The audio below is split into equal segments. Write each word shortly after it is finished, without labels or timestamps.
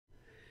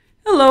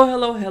Hello,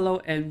 hello,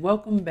 hello, and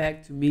welcome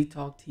back to Me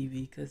Talk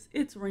TV, because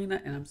it's Rena,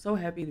 and I'm so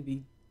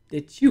happy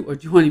that you are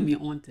joining me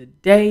on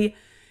today.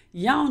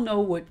 Y'all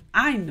know what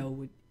I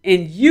know,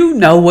 and you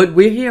know what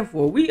we're here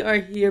for. We are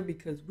here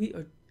because we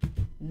are,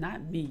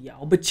 not me,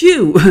 y'all, but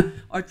you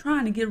are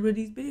trying to get rid of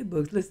these bed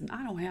bugs. Listen,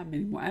 I don't have them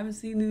anymore. I haven't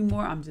seen them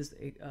anymore. I'm just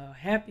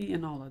happy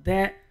and all of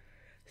that.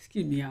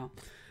 Excuse me, y'all.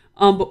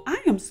 But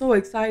I am so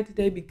excited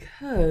today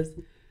because,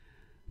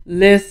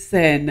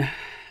 listen,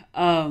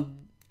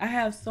 I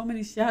have so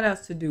many shout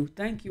outs to do.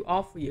 Thank you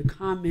all for your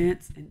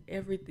comments and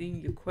everything,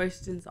 your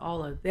questions,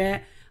 all of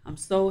that. I'm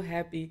so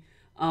happy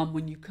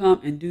when you come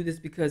and do this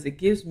because it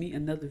gives me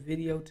another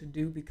video to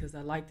do because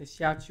I like to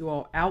shout you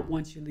all out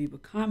once you leave a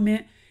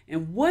comment.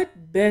 And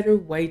what better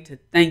way to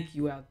thank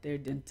you out there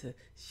than to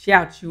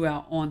shout you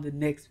out on the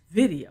next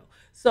video?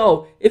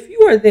 So if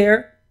you are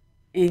there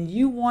and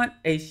you want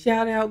a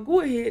shout out,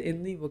 go ahead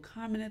and leave a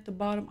comment at the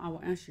bottom. I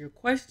will answer your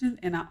question,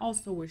 and I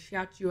also will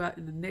shout you out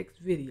in the next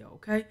video,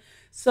 okay?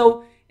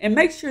 So, and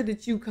make sure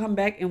that you come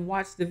back and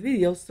watch the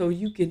video so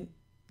you can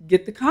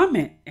get the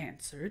comment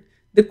answered,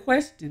 the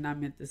question I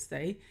meant to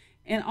say,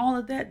 and all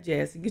of that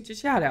jazz, and get your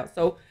shout out.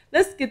 So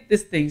let's get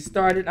this thing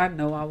started. I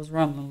know I was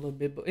rumbling a little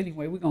bit, but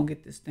anyway, we're going to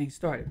get this thing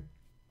started.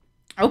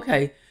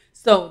 Okay.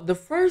 So the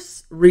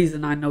first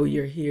reason I know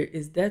you're here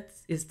is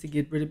to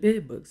get rid of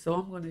bed bugs. So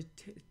I'm going to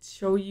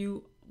show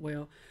you,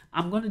 well,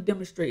 I'm going to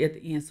demonstrate at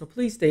the end. So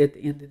please stay at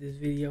the end of this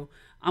video.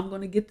 I'm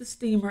going to get the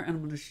steamer and I'm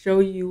going to show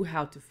you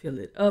how to fill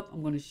it up.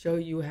 I'm going to show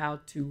you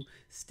how to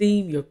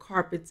steam your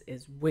carpets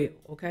as well.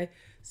 Okay.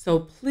 So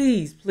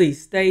please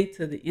stay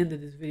to the end of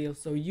this video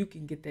so you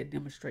can get that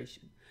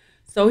demonstration.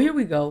 So here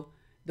we go.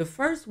 The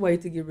first way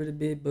to get rid of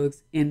bed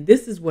bugs, and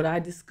this is what I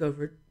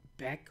discovered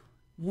back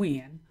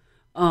when,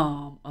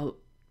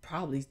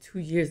 probably 2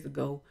 years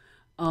ago,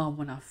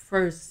 when I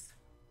first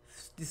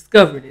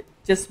discovered it.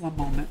 Just one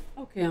moment.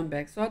 Okay, I'm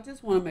back. So I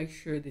just want to make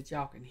sure that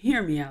y'all can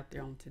hear me out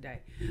there on today.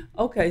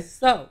 Okay,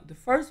 so the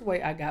first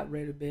way I got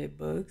rid of bed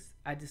bugs,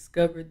 I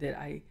discovered that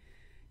I,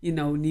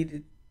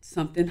 needed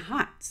something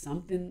hot,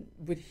 something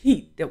with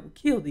heat that would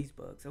kill these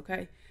bugs.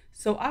 Okay,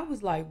 so I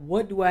was like,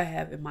 what do I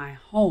have in my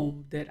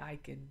home that I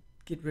can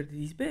get rid of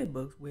these bed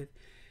bugs with?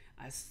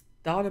 I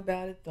thought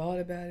about it,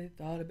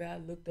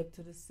 looked up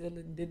to the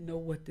ceiling, didn't know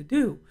what to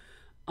do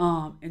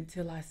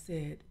until I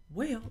said,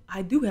 well,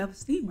 I do have a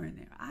steamer in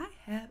there. I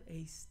have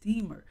a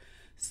steamer.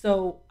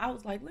 So I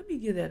was like, let me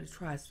give that a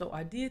try. So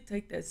I did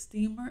take that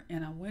steamer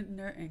and I went in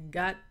there and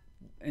got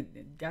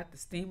the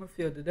steamer,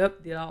 filled it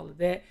up, did all of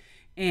that.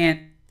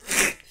 And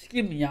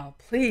excuse me, y'all,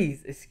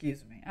 please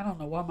excuse me. I don't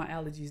know why my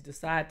allergies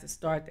decide to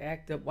start to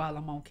act up while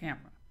I'm on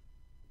camera.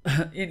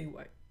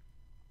 Anyway,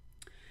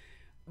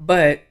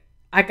 but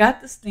I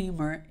got the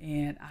steamer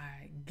and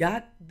I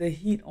got the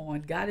heat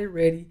on, got it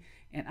ready,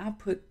 and I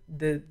put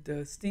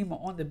the steamer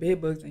on the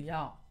bed bugs, and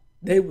y'all,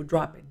 they were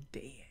dropping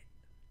dead,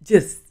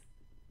 just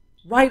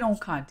right on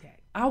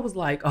contact. I was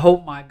like, oh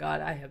my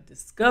God, I have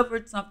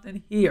discovered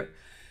something here.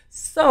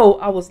 So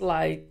I was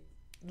like,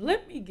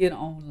 let me get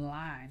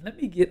online, let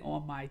me get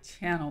on my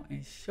channel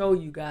and show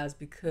you guys,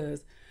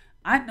 because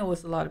I know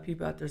it's a lot of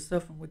people out there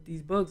suffering with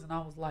these bugs, and I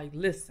was like,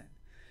 listen,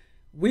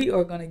 we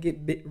are going to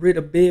get rid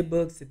of bed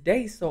bugs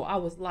today. So I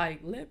was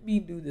like, let me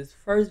do this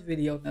first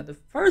video. Now, the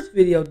first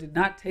video did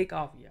not take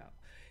off, y'all.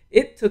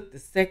 It took the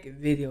second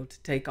video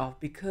to take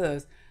off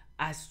because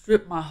I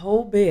stripped my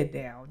whole bed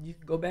down. You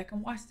can go back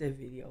and watch that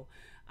video.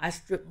 I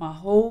stripped my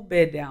whole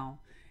bed down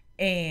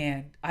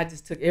and I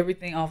just took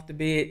everything off the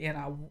bed and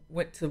I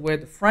went to where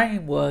the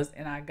frame was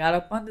and I got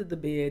up under the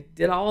bed,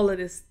 did all of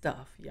this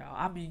stuff, y'all.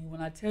 I mean,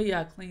 when I tell you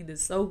I cleaned it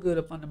so good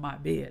up under my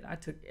bed, I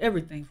took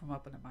everything from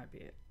up under my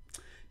bed.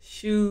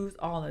 Shoes,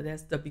 all of that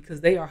stuff, because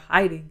they are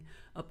hiding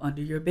up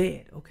under your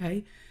bed.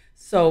 Okay,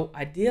 so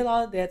I did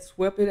all of that,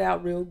 swept it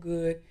out real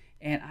good,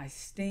 and I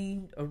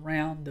steamed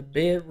around the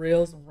bed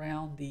rails,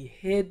 around the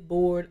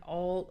headboard,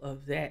 all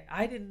of that.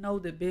 I didn't know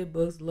that bed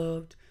bugs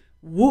loved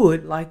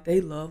wood like they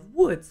love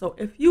wood. So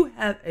if you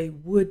have a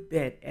wood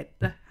bed at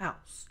the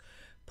house,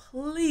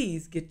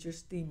 please get your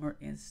steamer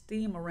and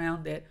steam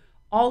around that.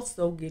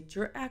 Also get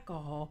your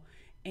alcohol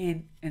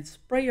and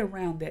spray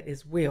around that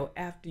as well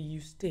after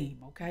you steam.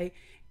 Okay,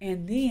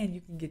 and then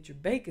you can get your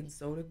baking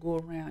soda, go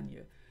around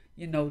your,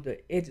 the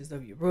edges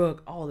of your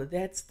rug, all of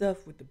that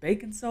stuff with the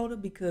baking soda,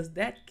 because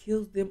that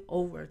kills them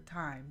over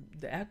time.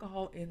 The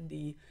alcohol in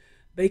the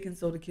baking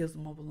soda kills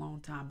them over a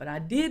long time. But I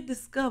did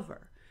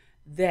discover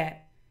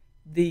that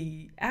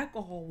the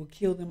alcohol will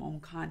kill them on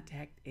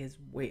contact as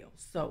well.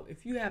 So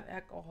if you have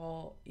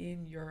alcohol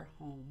in your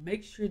home,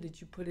 make sure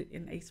that you put it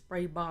in a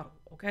spray bottle,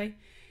 okay?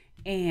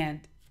 And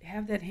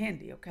have that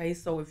handy, okay?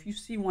 So if you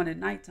see one at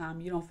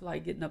nighttime, you don't feel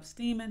like getting up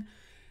steaming,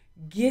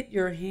 get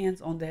your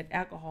hands on that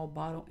alcohol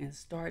bottle and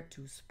start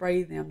to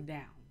spray them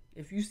down.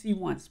 If you see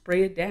one,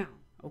 spray it down,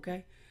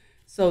 okay?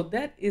 So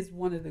that is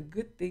one of the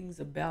good things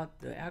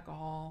about the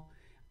alcohol,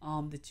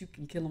 that you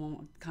can kill them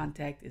on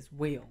contact as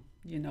well,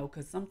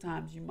 because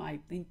sometimes you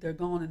might think they're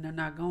gone and they're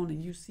not gone,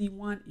 and you see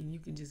one and you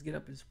can just get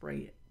up and spray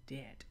it.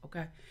 dead.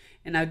 Okay.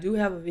 And I do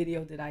have a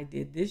video that I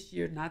did this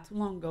year, not too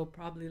long ago,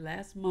 probably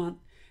last month,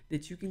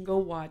 that you can go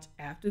watch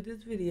after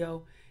this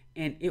video,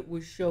 and it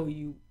will show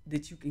you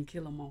that you can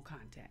kill them on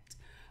contact.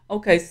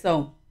 Okay,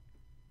 so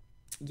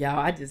y'all,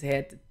 I just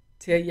had to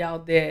tell y'all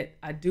that.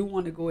 I do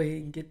want to go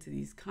ahead and get to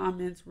these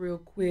comments real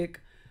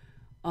quick.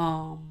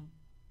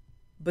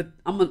 But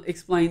I'm going to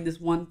explain this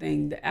one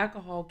thing. The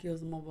alcohol kills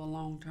them over a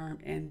long term,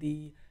 and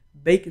the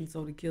baking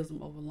soda kills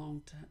them over a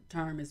long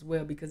term as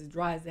well, because it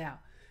dries out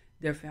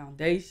their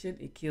foundation.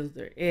 It kills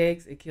their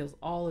eggs. It kills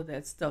all of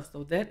that stuff.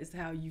 So that is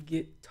how you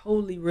get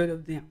totally rid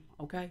of them,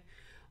 okay?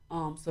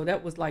 So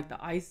that was like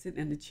the icing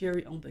and the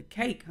cherry on the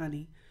cake,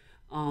 honey.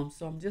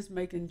 So I'm just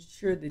making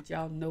sure that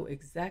y'all know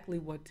exactly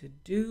what to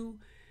do.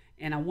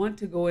 And I want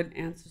to go and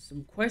answer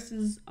some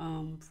questions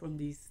from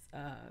these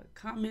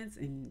comments,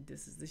 and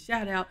this is the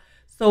shout out.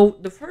 So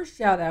the first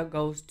shout out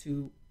goes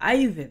to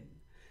Ivan.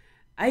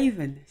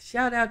 Ivan,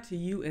 shout out to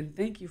you and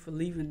thank you for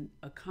leaving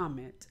a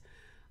comment.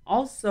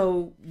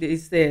 Also, it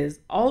says,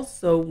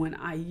 also when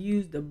I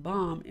use the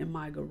bomb in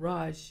my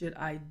garage, should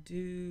I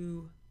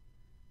do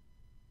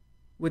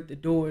with the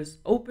doors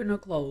open or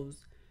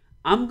closed?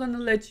 I'm going to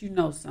let you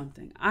know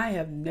something. I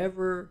have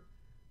never...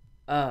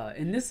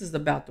 and this is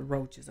about the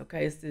roaches,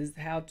 okay? It says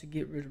how to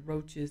get rid of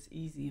roaches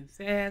easy and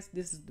fast.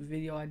 This is the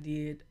video I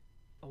did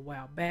a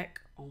while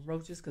back on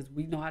roaches, because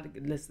we know how to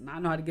get, listen, I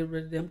know how to get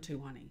rid of them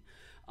too, honey.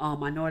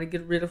 I know how to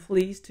get rid of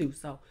fleas too.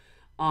 So,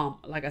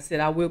 like I said,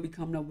 I will be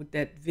coming up with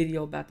that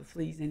video about the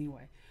fleas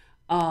anyway.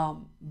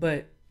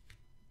 But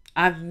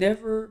I've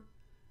never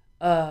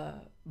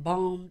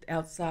bombed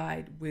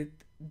outside with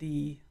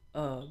the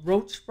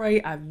roach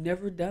spray. I've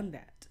never done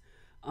that.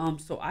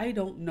 So I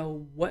don't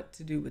know what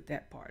to do with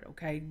that part,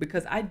 okay?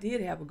 Because I did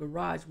have a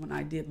garage when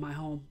I did my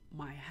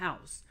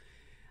house.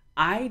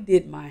 I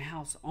did my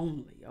house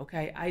only,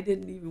 okay? I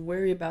didn't even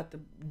worry about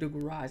the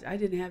garage. I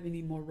didn't have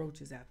any more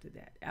roaches after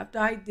that. After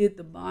I did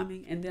the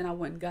bombing and then I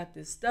went and got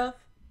this stuff,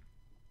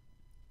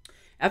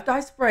 after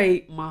I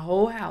sprayed my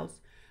whole house,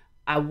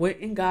 I went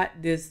and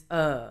got this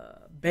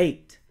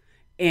bait,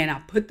 and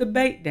I put the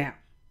bait down.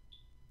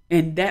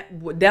 And that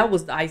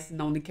was the icing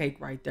on the cake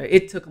right there.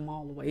 It took them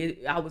all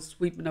away. I was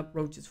sweeping up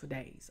roaches for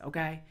days,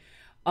 okay?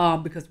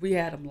 Because we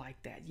had them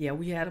like that. Yeah,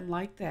 we had them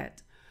like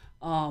that.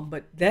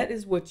 But that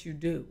is what you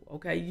do,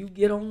 okay? You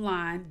get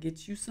online,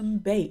 get you some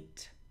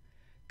bait,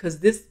 because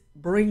this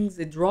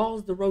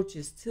draws the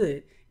roaches to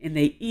it, and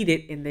they eat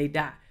it and they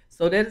die.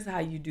 So that is how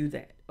you do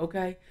that,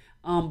 okay?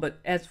 But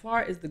as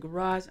far as the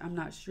garage, I'm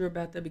not sure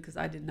about that, because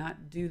I did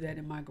not do that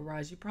in my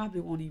garage. You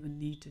probably won't even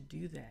need to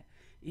do that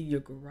in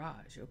your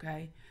garage,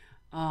 okay?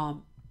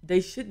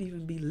 They shouldn't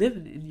even be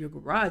living in your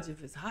garage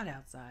if it's hot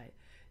outside.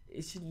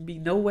 It shouldn't be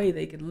no way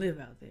they can live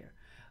out there.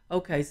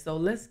 Okay, so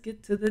let's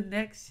get to the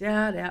next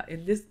shout out,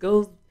 and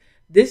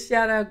this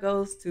shout out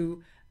goes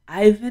to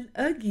Ivan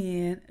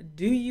again.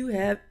 Do you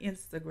have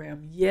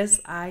Instagram?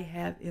 Yes, I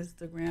have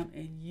Instagram,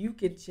 and you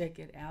can check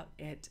it out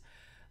at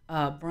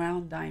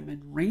Brown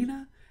Diamond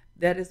Rena.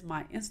 That is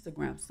my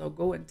Instagram. So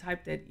go and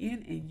type that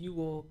in, and you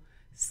will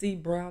see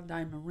Brown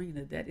Diamond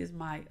Rena. That is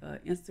my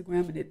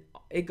Instagram, and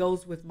it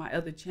goes with my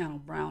other channel,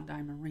 Brown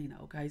Diamond Rena.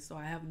 Okay, so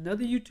I have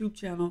another YouTube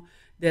channel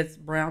that's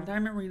Brown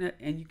Diamond Rena,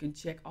 and you can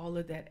check all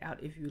of that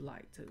out if you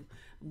like to.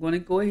 I'm going to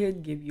go ahead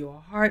and give you a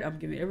heart. I'm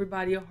giving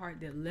everybody a heart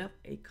that left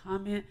a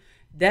comment.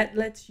 That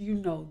lets you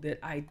know that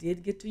I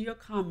did get to your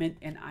comment,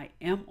 and I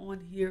am on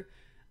here,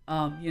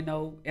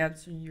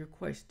 answering your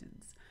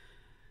questions.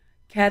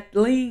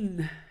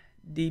 Kathleen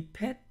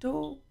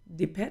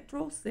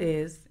DePetro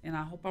says, and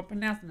I hope I'm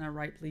pronouncing that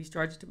right, please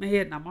charge it to my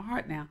head, not my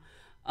heart now.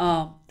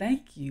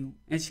 Thank you.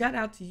 And shout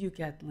out to you,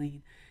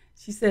 Kathleen.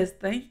 She says,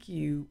 thank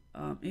you.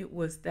 It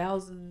was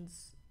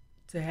thousands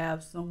to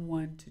have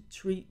someone to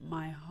treat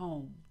my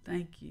home.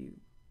 Thank you.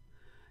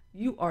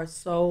 You are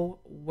so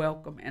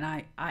welcome. And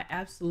I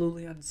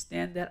absolutely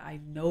understand that. I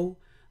know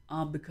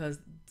because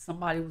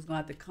somebody was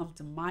going to have to come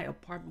to my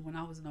apartment when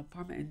I was in an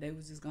apartment, and they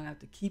was just going to have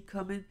to keep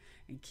coming.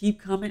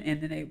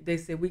 And then they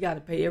said, we got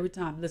to pay every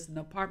time. Listen,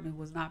 the apartment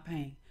was not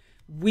paying.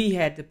 We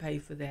had to pay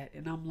for that.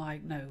 And I'm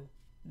like, no,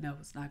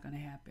 it's not going to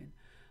happen.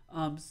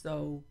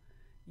 So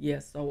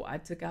I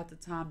took out the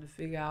time to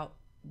figure out,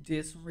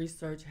 did some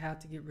research how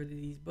to get rid of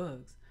these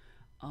bugs.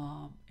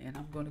 And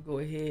I'm going to go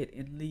ahead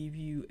and leave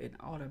you an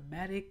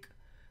automatic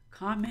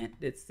comment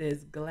that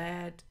says,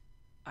 glad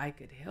I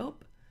could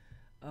help.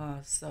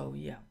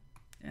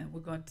 And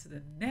we're going to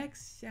the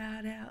next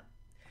shout out.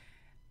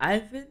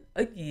 Ivan,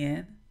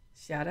 again,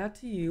 shout out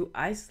to you.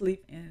 I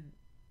sleep in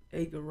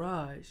a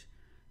garage.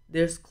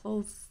 There's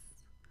closed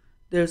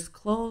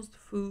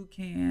food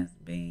cans,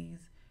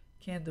 beans.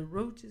 Can the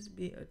roaches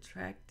be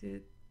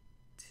attractive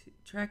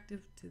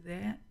to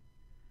that?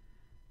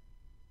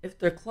 If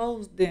they're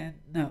closed,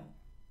 then no.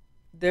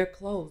 They're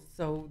closed,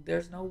 so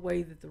there's no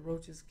way that the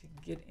roaches can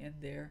get in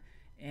there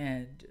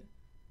and,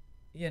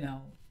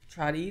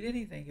 try to eat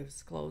anything if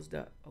it's closed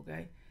up,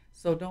 okay?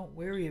 So don't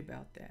worry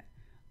about that.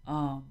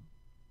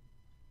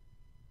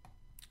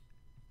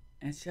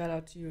 And shout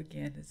out to you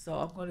again. And so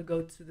I'm going to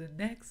go to the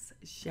next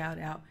shout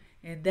out,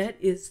 and that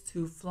is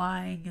to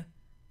flying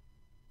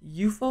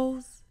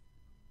UFOs.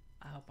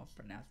 I hope I'm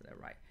pronouncing that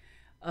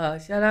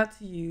right. Shout out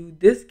to you.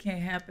 This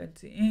can't happen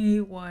to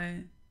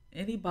anyone,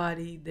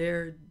 anybody.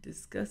 They're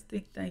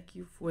disgusting. Thank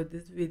you for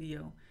this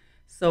video.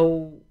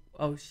 So,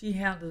 oh, she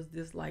handles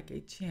this like a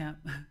champ.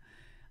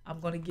 I'm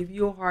going to give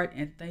you a heart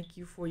and thank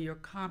you for your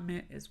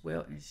comment as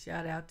well. And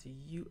shout out to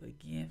you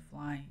again,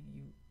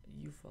 flying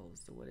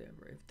UFOs or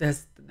whatever. If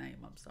that's the name,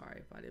 I'm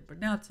sorry if I didn't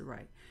pronounce it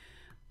right.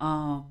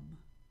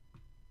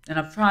 And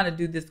I'm trying to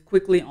do this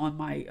quickly on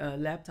my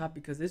laptop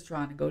because it's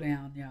trying to go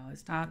down, y'all.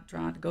 It's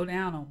trying to go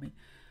down on me.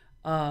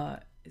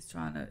 It's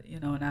trying to,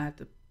 and I have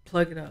to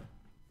plug it up.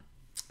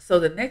 So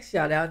the next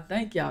shout out,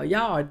 thank y'all.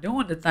 Y'all are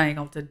doing the thing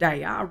on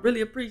today. I really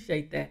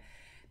appreciate that.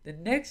 The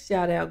next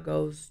shout out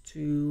goes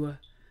to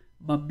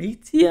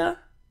Mamitia.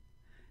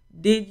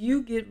 Did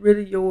you get rid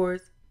of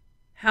yours?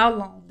 How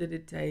long did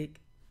it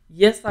take?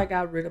 Yes, I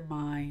got rid of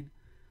mine.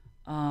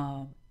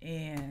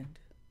 And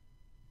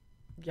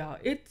y'all,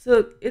 it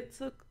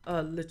took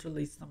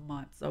literally some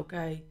months,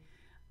 okay?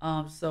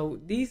 So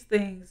these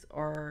things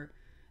are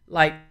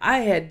like, I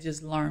had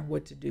just learned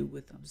what to do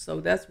with them. So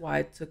that's why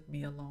it took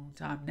me a long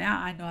time. Now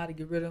I know how to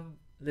get rid of them.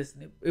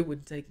 Listen, it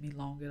wouldn't take me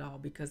long at all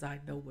because I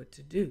know what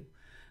to do.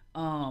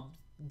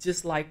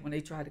 Just like when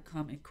they try to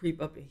come and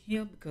creep up in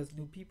here because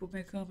new people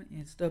been coming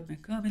and stuff been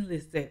coming.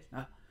 Listen,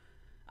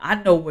 I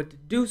know what to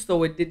do,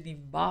 so it didn't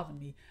even bother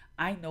me.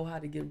 I know how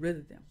to get rid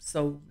of them.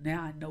 So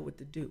now I know what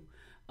to do.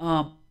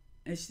 And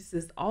she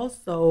says,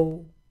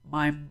 also,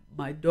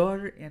 my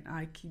daughter and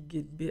I keep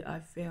getting bit. I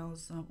found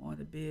some on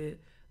the bed,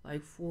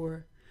 like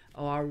 4.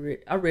 Oh, I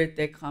read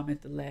that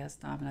comment the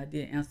last time, and I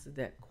did answer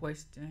that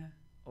question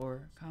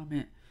or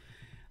comment.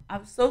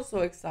 I'm so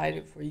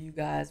excited for you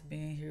guys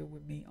being here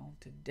with me on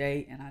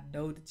today, and I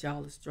know that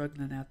y'all are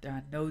struggling out there.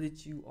 I know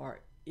that you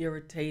are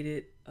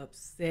irritated,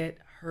 upset,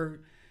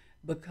 hurt,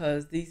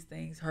 because these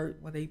things hurt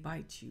when they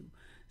bite you.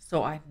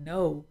 So I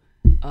know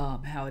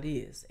how it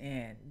is,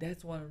 and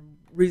that's one of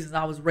the reasons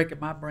I was wrecking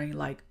my brain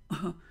like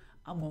I'm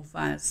gonna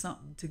find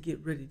something to get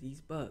rid of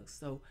these bugs.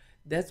 So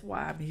that's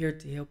why I'm here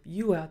to help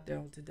you out there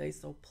on today.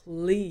 So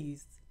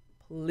please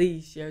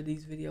share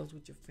these videos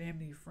with your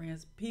family, your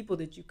friends, people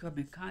that you come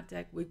in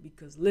contact with,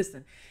 because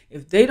listen,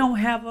 if they don't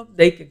have them,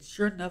 they can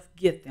sure enough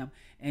get them,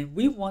 and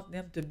we want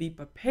them to be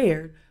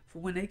prepared for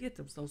when they get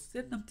them. So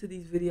send them to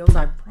these videos.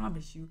 I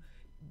promise you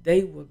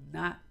they will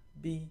not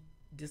be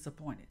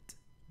disappointed.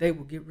 They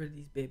will get rid of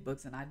these bed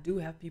bugs. And I do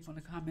have people in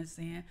the comments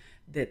saying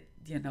that,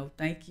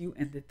 thank you,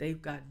 and that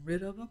they've gotten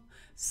rid of them.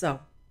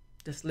 So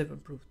that's living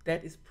proof.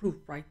 That is proof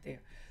right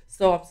there.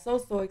 So I'm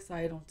so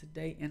excited on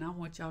today, and I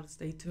want y'all to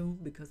stay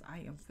tuned because I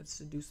am going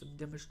to do some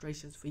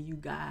demonstrations for you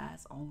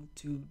guys on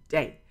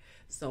today.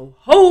 So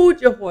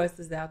hold your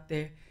horses out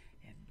there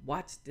and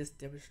watch this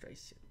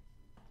demonstration.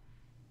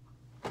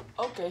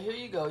 Okay, here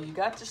you go. You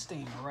got your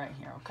steamer right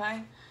here,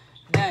 okay?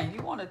 Now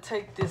you want to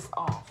take this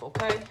off,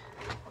 okay?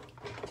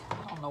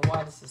 I don't know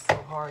why this is so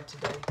hard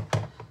today.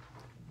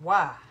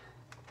 Why?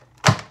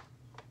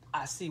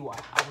 I see why.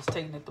 I was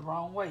taking it the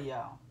wrong way,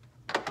 y'all.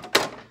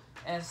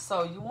 And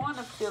so you want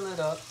to fill it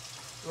up.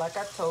 Like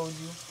I told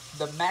you,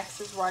 the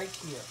max is right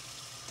here.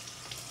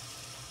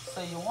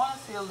 So you want to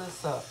fill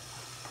this up.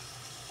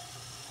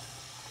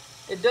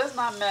 It does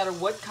not matter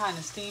what kind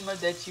of steamer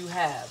that you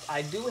have.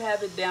 I do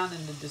have it down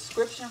in the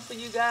description for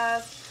you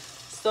guys.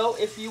 So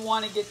if you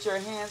want to get your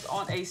hands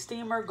on a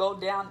steamer, go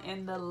down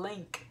in the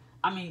link.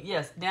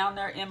 Down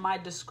there in my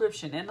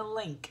description, in the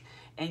link.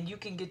 And you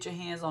can get your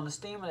hands on the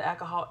steamer, the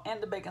alcohol,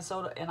 and the baking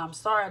soda. And I'm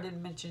sorry I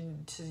didn't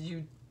mention to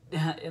you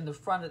in the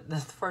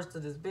first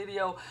of this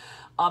video.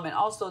 And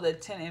also the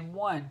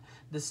 10-in-1,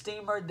 the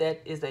steamer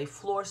that is a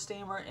floor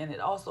steamer, and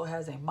it also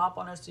has a mop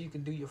on there so you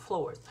can do your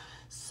floors.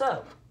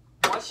 So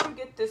once you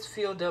get this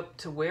filled up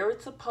to where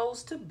it's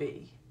supposed to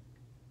be,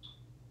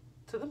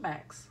 to the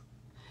max,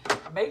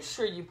 make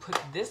sure you put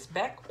this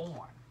back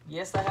on.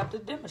 Yes, I have to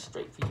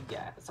demonstrate for you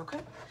guys,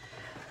 okay?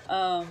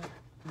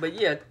 But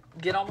yeah,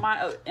 get on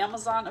my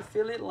Amazon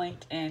affiliate link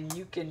and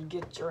you can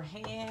get your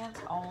hands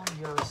on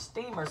your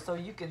steamer so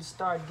you can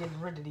start getting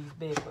rid of these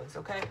bed bugs,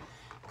 okay?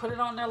 Put it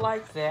on there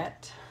like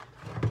that.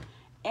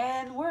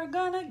 And we're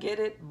gonna get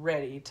it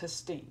ready to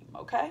steam,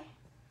 okay?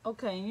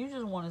 Okay, and you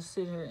just want to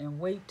sit here and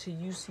wait till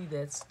you see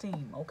that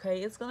steam,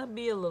 okay? It's gonna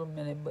be a little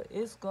minute, but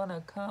it's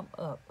gonna come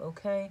up,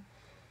 okay?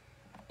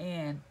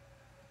 And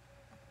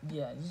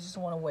yeah, you just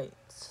want to wait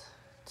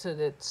till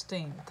that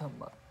steam come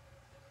up.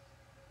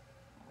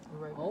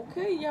 Right.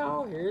 Okay,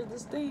 y'all, here's the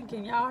steam.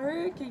 Can y'all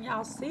hear it? Can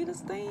y'all see the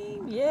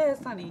steam?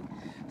 Yes, honey.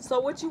 So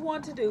what you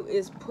want to do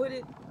is put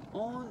it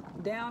on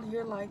down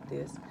here like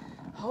this.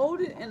 Hold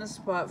it in a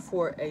spot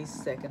for a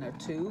second or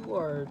two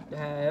or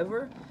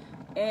however,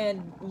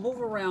 and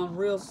move around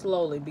real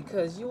slowly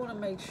because you want to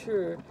make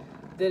sure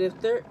that if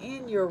they're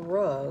in your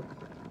rug,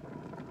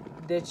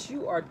 that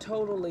you are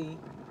totally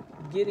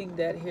getting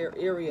that hair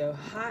area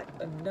hot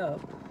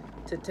enough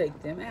to take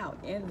them out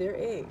and their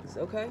eggs,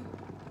 okay?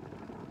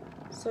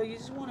 So you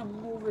just want to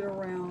move it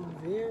around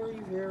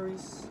very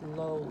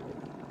slowly.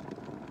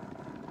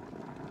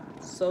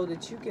 so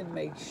that you can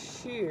make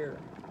sure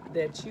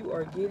that you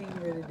are getting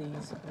rid of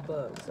these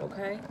bugs,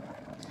 okay?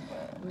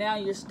 Now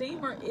your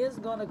steamer is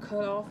going to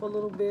cut off a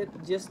little bit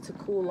just to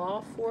cool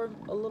off for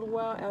a little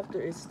while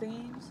after it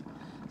steams.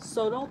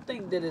 So don't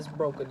think that it's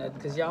broken,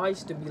 because y'all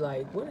used to be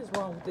like, what is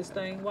wrong with this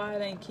thing? Why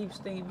it ain't keep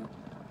steaming?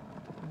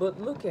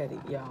 But look at it,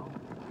 y'all.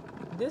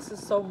 This is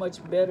so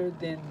much better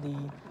than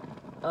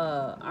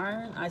the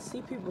iron. I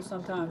see people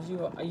sometimes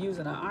you are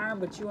using an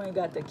iron, but you ain't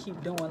got to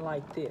keep doing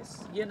like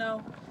this. You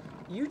know,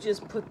 you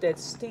just put that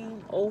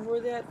steam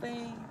over that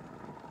thing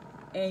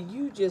and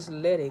you just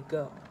let it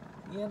go.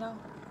 You know,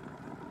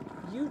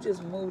 you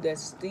just move that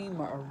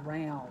steamer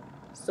around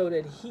so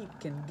that heat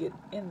can get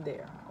in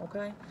there,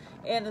 okay?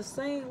 And the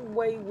same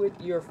way with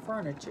your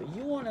furniture.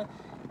 You want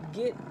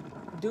to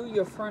do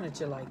your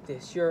furniture like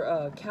this,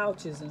 your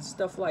couches and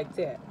stuff like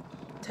that.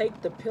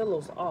 Take the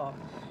pillows off.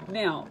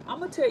 Now, I'm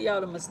going to tell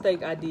y'all the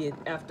mistake I did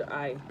after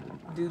I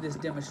do this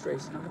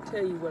demonstration. I'm going to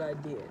tell you what I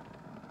did.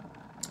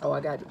 Oh, I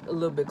got a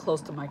little bit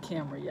close to my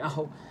camera,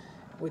 y'all,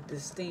 with the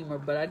steamer,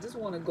 but I just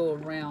want to go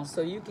around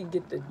so you can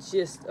get the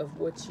gist of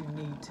what you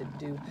need to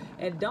do.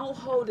 And don't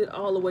hold it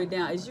all the way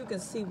down. As you can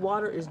see,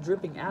 water is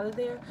dripping out of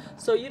there,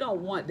 so you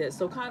don't want that.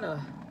 So kind of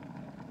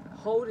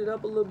hold it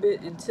up a little bit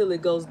until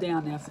it goes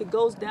down. Now, if it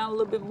goes down a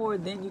little bit more,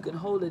 then you can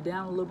hold it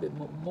down a little bit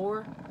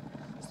more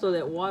so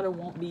that water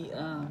won't be, you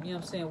know what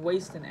I'm saying,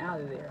 wasting out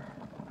of there.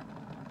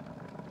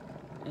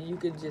 And you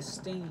can just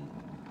steam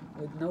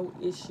with no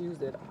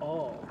issues at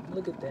all.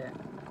 Look at that.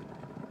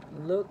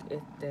 Look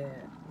at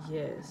that.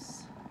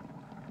 Yes.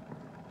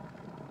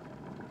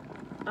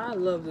 I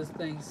love this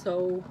thing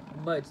so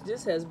much.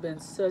 This has been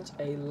such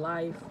a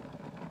life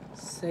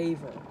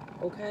saver,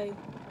 okay?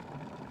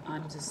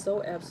 I'm just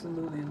so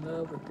absolutely in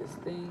love with this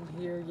thing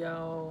here,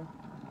 y'all,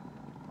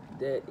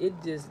 that it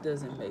just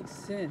doesn't make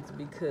sense,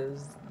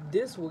 because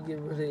this will get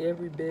rid of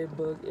every bed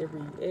bug,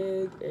 every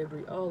egg,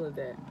 all of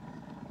that.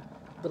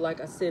 But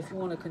like I said, if you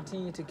want to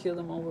continue to kill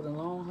them over the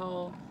long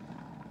haul,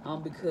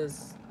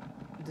 because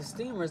the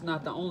steamer is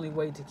not the only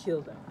way to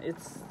kill them.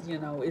 It's, you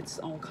know, it's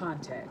on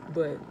contact.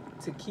 But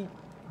to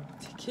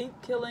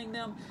keep killing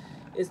them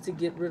is to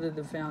get rid of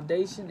the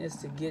foundation, is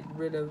to get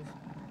rid of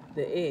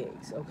the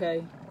eggs,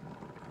 okay?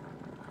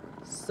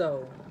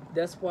 So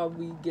that's why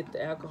we get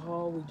the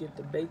alcohol, we get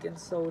the baking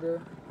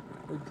soda,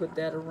 we put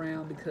that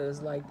around,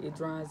 because like it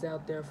dries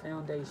out their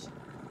foundation.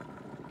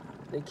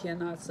 They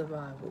cannot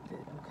survive with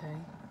it, okay?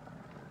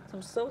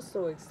 I'm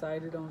so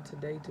excited on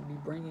today to be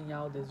bringing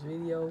y'all this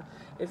video.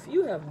 If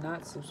you have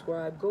not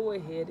subscribed, go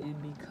ahead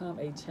and become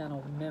a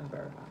channel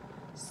member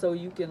so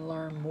you can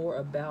learn more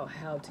about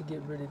how to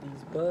get rid of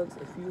these bugs.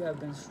 If you have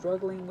been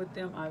struggling with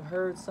them, I've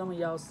heard some of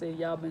y'all say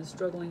y'all been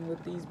struggling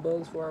with these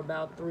bugs for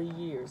about 3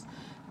 years.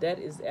 That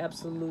is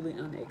absolutely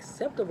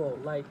unacceptable.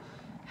 Like,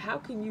 how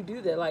can you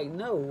do that? Like,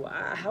 no,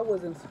 I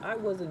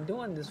wasn't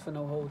doing this for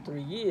no whole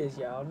 3 years,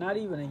 y'all. Not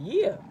even a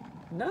year.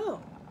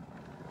 No.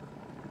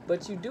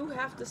 But you do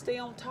have to stay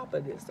on top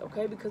of this,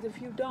 okay? Because if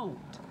you don't,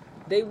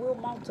 they will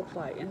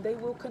multiply, and they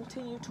will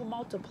continue to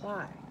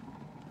multiply.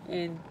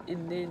 And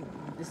then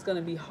it's going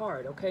to be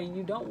hard, okay? And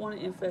you don't want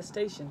an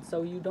infestation,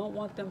 so you don't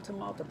want them to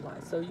multiply.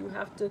 So you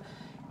have to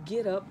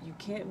get up. You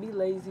can't be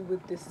lazy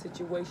with this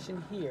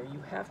situation here.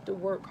 You have to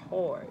work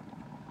hard.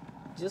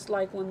 Just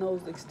like when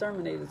those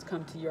exterminators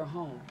come to your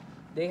home.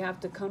 They have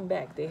to come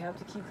back. They have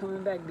to keep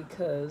coming back,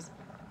 because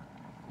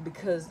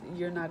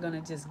you're not going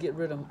to just get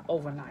rid of them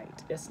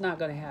overnight. It's not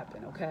going to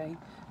happen, okay?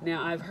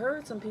 Now, I've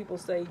heard some people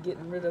say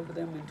getting rid of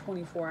them in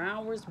 24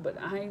 hours, but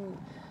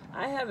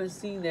I haven't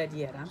seen that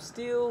yet. I'm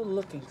still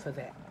looking for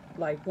that,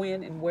 like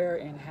when and where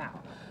and how.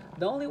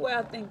 The only way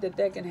I think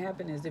that can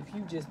happen is if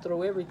you just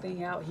throw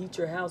everything out, heat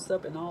your house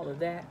up and all of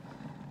that.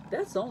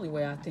 That's the only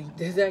way I think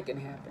that can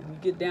happen. You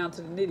get down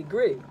to the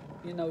nitty-gritty,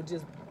 you know,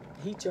 just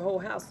heat your whole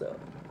house up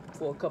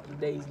for a couple of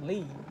days and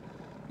leave.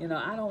 You know,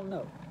 I don't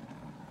know.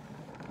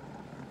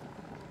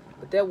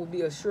 But that would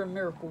be a sure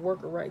miracle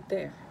worker right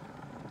there.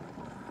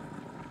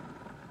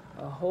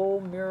 A whole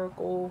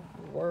miracle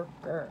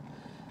worker.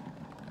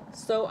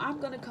 So I'm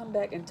going to come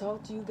back and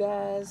talk to you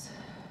guys.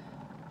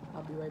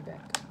 I'll be right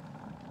back.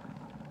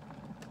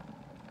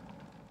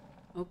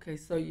 Okay,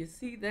 so you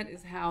see, that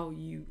is how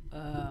you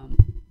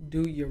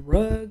do your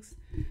rugs.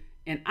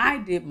 And I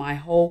did my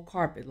whole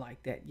carpet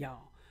like that,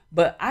 y'all.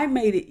 But I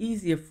made it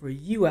easier for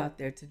you out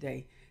there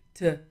today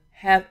to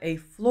have a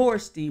floor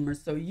steamer,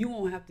 so you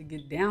won't have to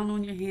get down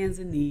on your hands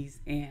and knees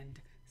and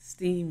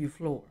steam your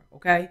floor,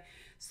 okay?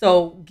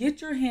 So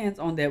get your hands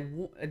on that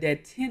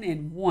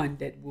 10-in-1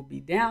 that will be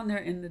down there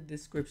in the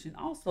description.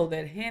 Also,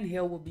 that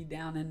handheld will be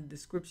down in the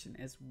description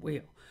as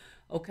well,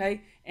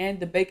 okay? And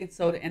the baking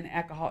soda and the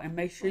alcohol. And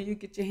make sure you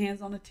get your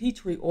hands on the tea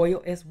tree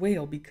oil as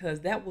well,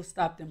 because that will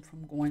stop them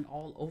from going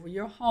all over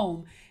your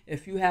home.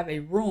 If you have a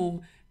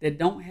room that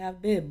don't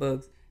have bed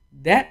bugs,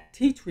 that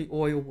tea tree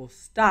oil will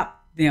stop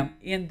them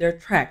in their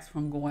tracks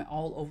from going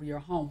all over your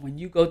home when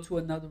you go to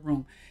another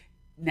room.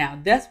 Now,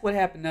 that's what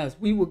happened to us.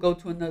 We would go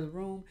to another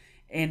room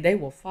and they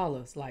will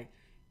follow us. Like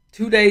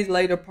 2 days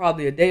later,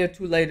 probably a day or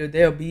two later,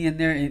 they'll be in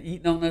there and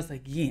eating on us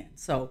again.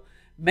 So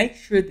make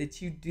sure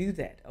that you do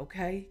that,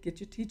 okay? Get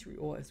your tea tree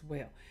oil as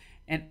well.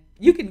 And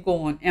you can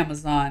go on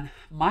Amazon,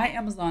 my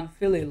Amazon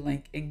affiliate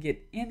link, and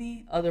get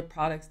any other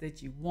products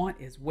that you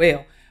want as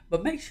well.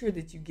 But make sure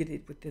that you get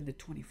it within the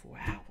 24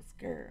 hours,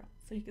 girl,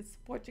 so you can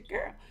support your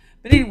girl.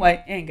 But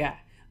anyway, and guy.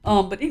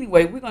 But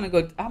anyway,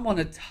 I'm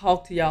gonna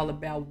talk to y'all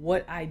about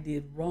what I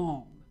did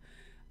wrong.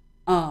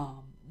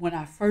 When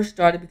I first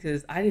started,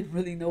 because I didn't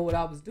really know what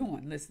I was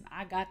doing. Listen,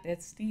 I got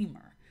that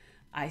steamer.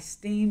 I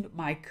steamed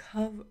my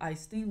cover. I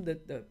steamed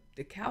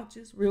the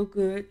couches real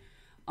good.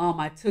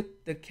 I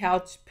took the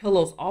couch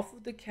pillows off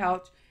of the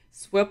couch,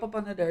 swept up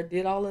under there,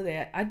 did all of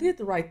that. I did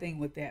the right thing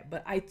with that,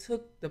 but I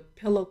took the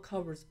pillow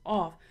covers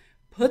off,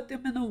 put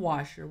them in the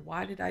washer.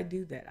 Why did I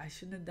do that? I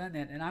shouldn't have done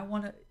that. And I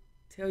want to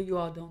tell you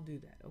all, don't do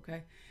that,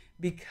 okay?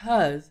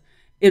 Because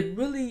it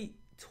really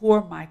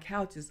tore my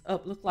couches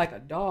up. Looked like a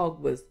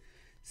dog was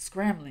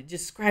scrambling,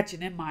 just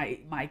scratching in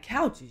my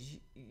couches.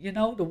 You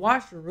know, the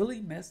washer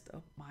really messed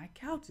up my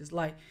couches.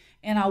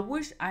 And I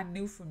wish I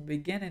knew from the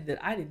beginning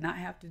that I did not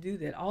have to do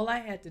that. All I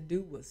had to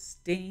do was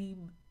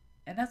steam,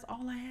 and that's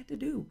all I had to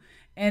do.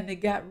 And they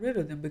got rid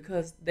of them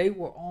because they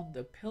were on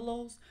the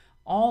pillows,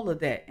 all of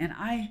that. And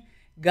I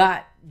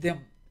got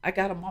them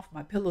off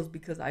my pillows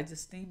because I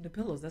just steamed the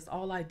pillows. That's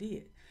all I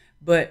did.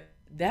 But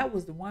that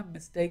was the one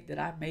mistake that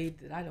I made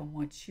that I don't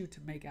want you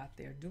to make out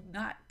there. Do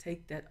not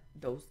take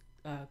those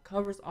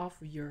covers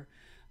off of your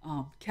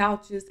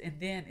couches, and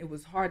then it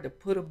was hard to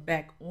put them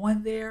back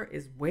on there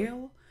as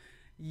well.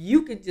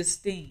 You can just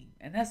steam,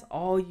 and that's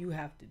all you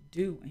have to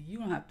do, and you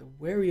don't have to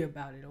worry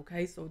about it,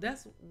 okay? So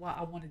that's why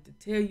I wanted to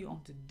tell you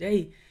on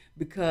today,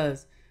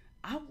 because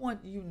I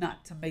want you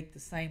not to make the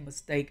same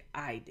mistake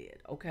I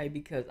did, okay?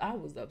 Because I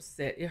was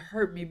upset. It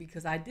hurt me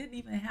because I didn't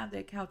even have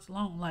that couch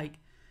long. Like,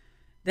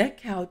 that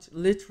couch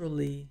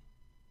literally,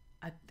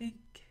 I think,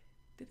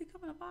 did it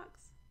come in a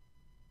box?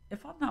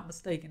 If I'm not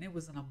mistaken, it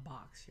was in a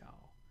box,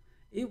 y'all.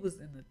 It was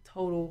in the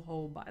total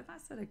whole box. And I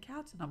said, a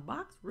couch in a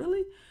box?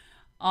 Really?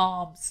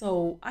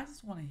 So I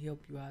just want to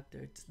help you out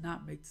there to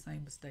not make the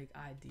same mistake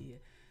I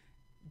did.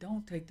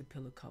 Don't take the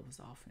pillow covers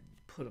off and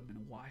put them in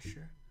a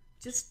washer.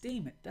 Just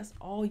steam it. That's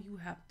all you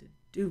have to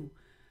do.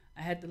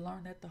 I had to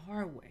learn that the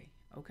hard way,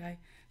 okay?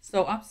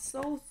 So I'm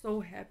so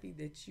happy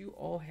that you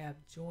all have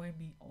joined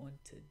me on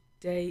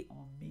today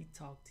on Me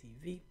Talk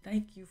TV.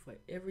 Thank you for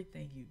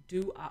everything you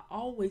do. I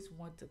always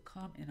want to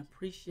come and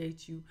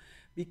appreciate you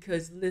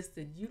because,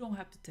 listen, you don't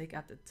have to take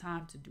out the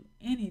time to do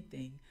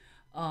anything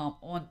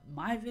on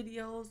my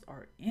videos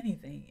or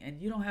anything,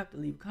 and you don't have to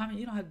leave a comment.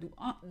 You don't have to do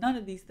none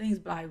of these things,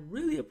 but I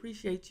really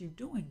appreciate you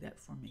doing that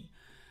for me.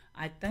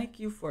 I thank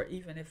you for,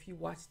 even if you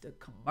watch the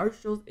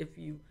commercials, if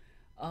you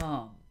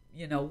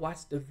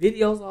watch the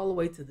videos all the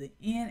way to the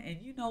end. And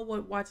you know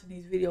what, watching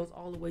these videos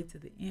all the way to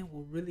the end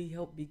will really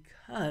help,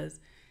 because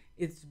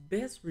it's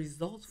best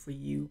results for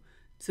you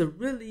to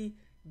really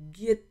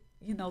get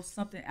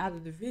something out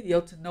of the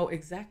video, to know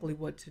exactly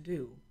what to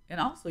do. And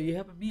also, you're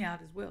helping me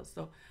out as well.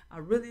 So I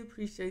really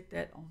appreciate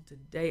that on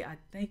today. I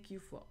thank you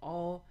for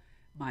all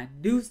my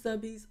new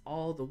subbies,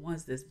 all the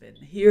ones that's been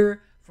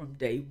here from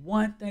day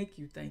one. Thank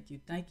you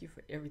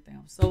for everything.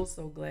 I'm so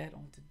glad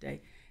on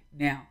today.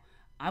 Now,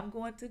 I'm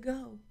going to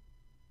go,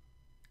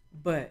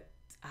 but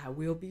I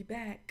will be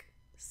back.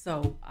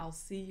 So I'll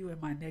see you in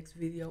my next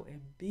video,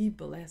 and be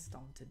blessed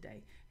on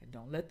today. And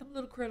don't let them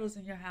little critters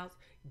in your house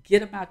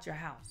get them out your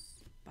house.